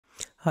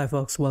Hi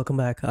folks, welcome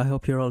back. I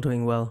hope you're all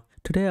doing well.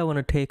 Today I want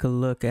to take a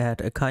look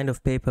at a kind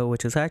of paper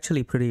which is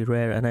actually pretty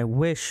rare and I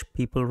wish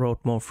people wrote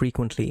more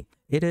frequently.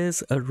 It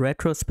is a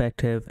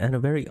retrospective and a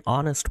very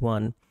honest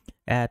one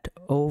at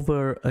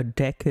over a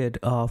decade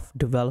of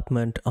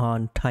development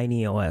on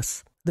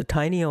TinyOS. The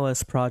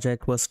TinyOS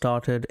project was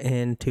started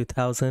in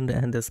 2000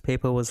 and this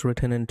paper was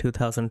written in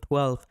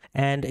 2012,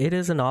 and it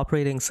is an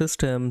operating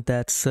system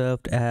that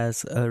served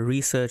as a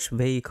research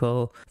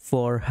vehicle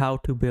for how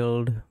to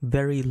build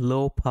very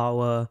low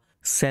power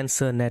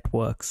sensor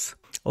networks.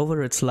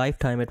 Over its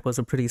lifetime, it was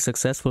a pretty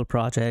successful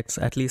project,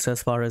 at least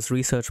as far as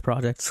research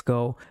projects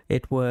go.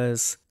 It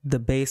was the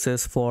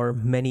basis for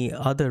many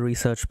other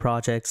research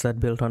projects that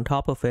built on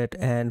top of it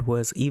and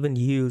was even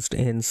used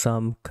in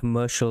some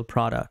commercial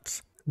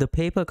products. The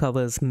paper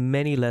covers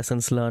many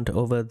lessons learned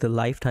over the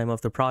lifetime of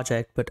the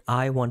project, but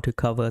I want to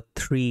cover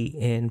three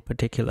in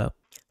particular.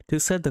 To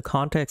set the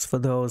context for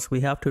those,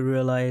 we have to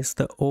realize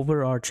the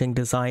overarching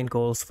design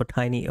goals for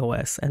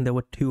TinyOS, and there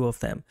were two of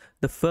them.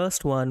 The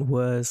first one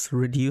was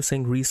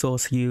reducing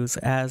resource use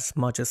as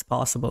much as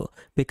possible,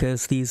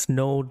 because these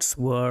nodes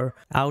were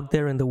out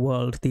there in the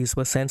world. These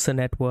were sensor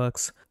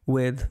networks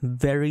with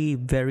very,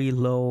 very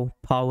low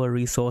power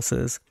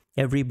resources.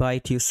 Every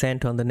byte you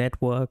sent on the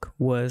network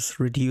was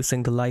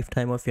reducing the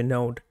lifetime of your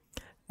node.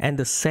 And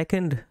the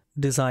second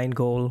design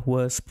goal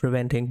was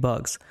preventing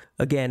bugs.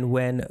 Again,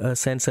 when a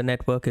sensor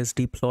network is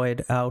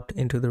deployed out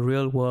into the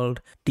real world,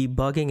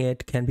 debugging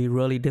it can be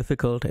really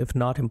difficult, if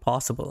not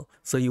impossible.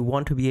 So you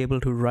want to be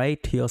able to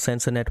write your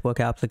sensor network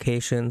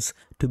applications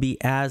to be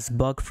as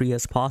bug-free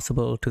as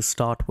possible to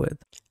start with.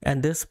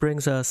 And this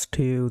brings us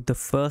to the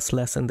first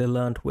lesson they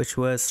learned, which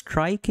was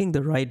striking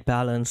the right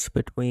balance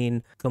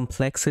between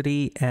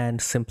complexity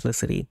and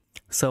simplicity.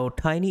 So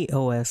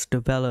TinyOS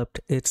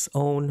developed its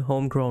own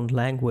homegrown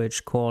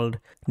language called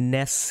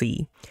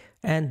NESC,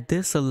 and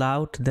this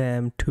allowed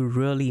them to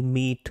really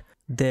meet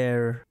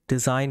their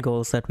design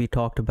goals that we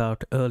talked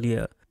about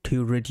earlier,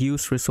 to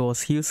reduce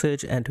resource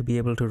usage and to be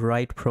able to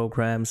write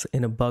programs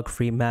in a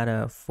bug-free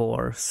manner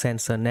for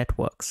sensor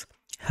networks.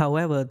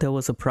 However, there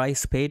was a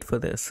price paid for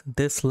this.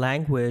 This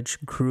language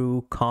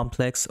grew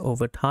complex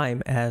over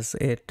time as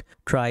it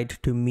tried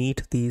to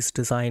meet these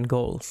design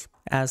goals.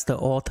 As the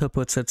author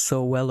puts it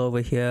so well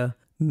over here,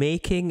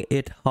 making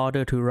it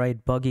harder to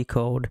write buggy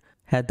code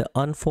had the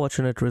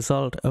unfortunate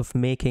result of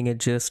making it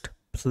just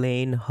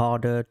plain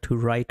harder to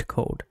write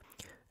code.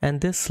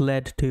 And this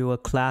led to a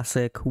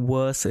classic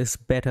worse is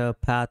better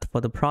path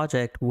for the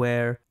project,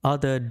 where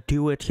other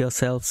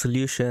do-it-yourself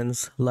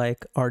solutions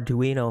like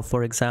Arduino,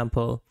 for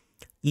example,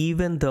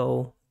 even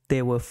though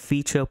they were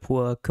feature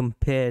poor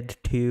compared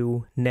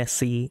to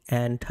NESC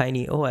and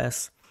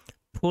TinyOS,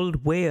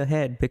 pulled way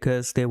ahead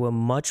because they were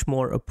much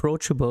more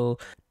approachable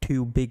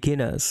to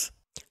beginners.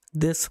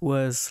 This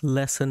was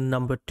lesson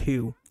number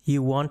 2.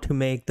 You want to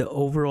make the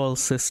overall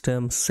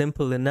system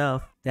simple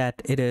enough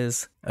that it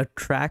is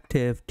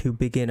attractive to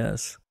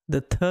beginners.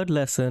 The third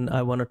lesson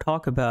I want to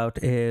talk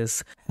about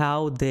is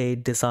how they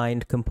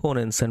designed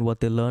components and what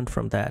they learned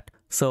from that.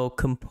 So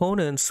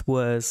components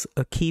was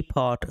a key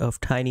part of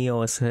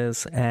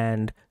TinyOS's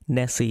and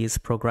NESC's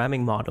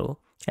programming model.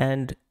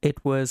 And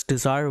it was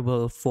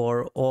desirable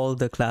for all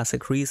the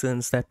classic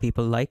reasons that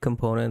people like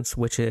components,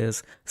 which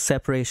is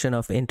separation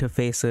of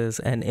interfaces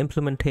and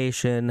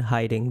implementation,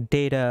 hiding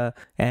data,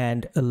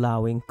 and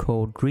allowing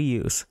code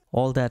reuse.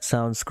 All that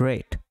sounds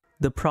great.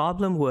 The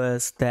problem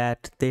was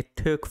that they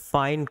took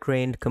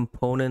fine-grained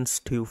components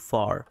too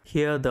far.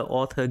 Here the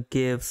author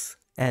gives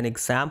an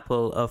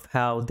example of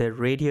how their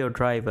radio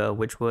driver,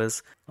 which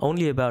was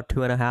only about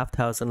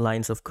 2,500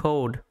 lines of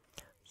code,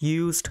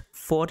 used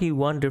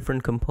 41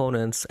 different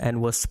components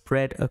and was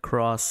spread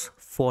across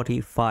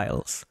 40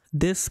 files.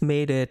 This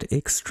made it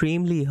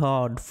extremely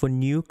hard for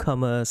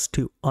newcomers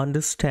to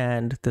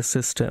understand the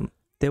system.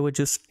 There were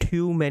just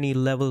too many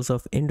levels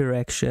of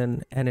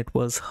indirection, and it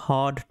was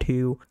hard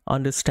to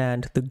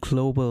understand the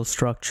global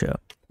structure.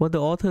 What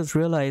the authors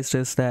realized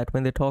is that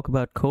when they talk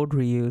about code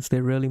reuse,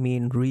 they really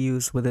mean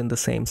reuse within the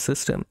same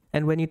system.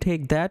 And when you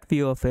take that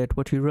view of it,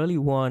 what you really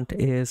want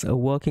is a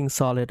working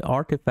solid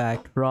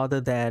artifact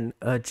rather than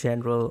a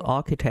general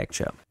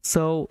architecture.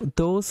 So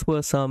those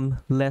were some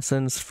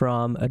lessons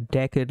from a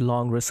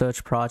decade-long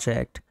research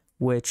project,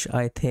 which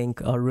I think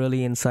are really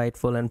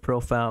insightful and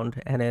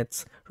profound, and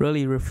it's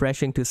really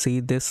refreshing to see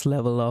this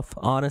level of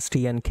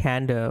honesty and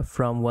candor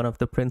from one of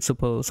the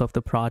principals of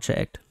the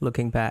project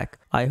looking back.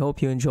 I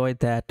hope you enjoyed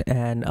that,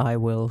 and I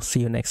will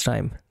see you next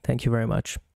time. Thank you very much.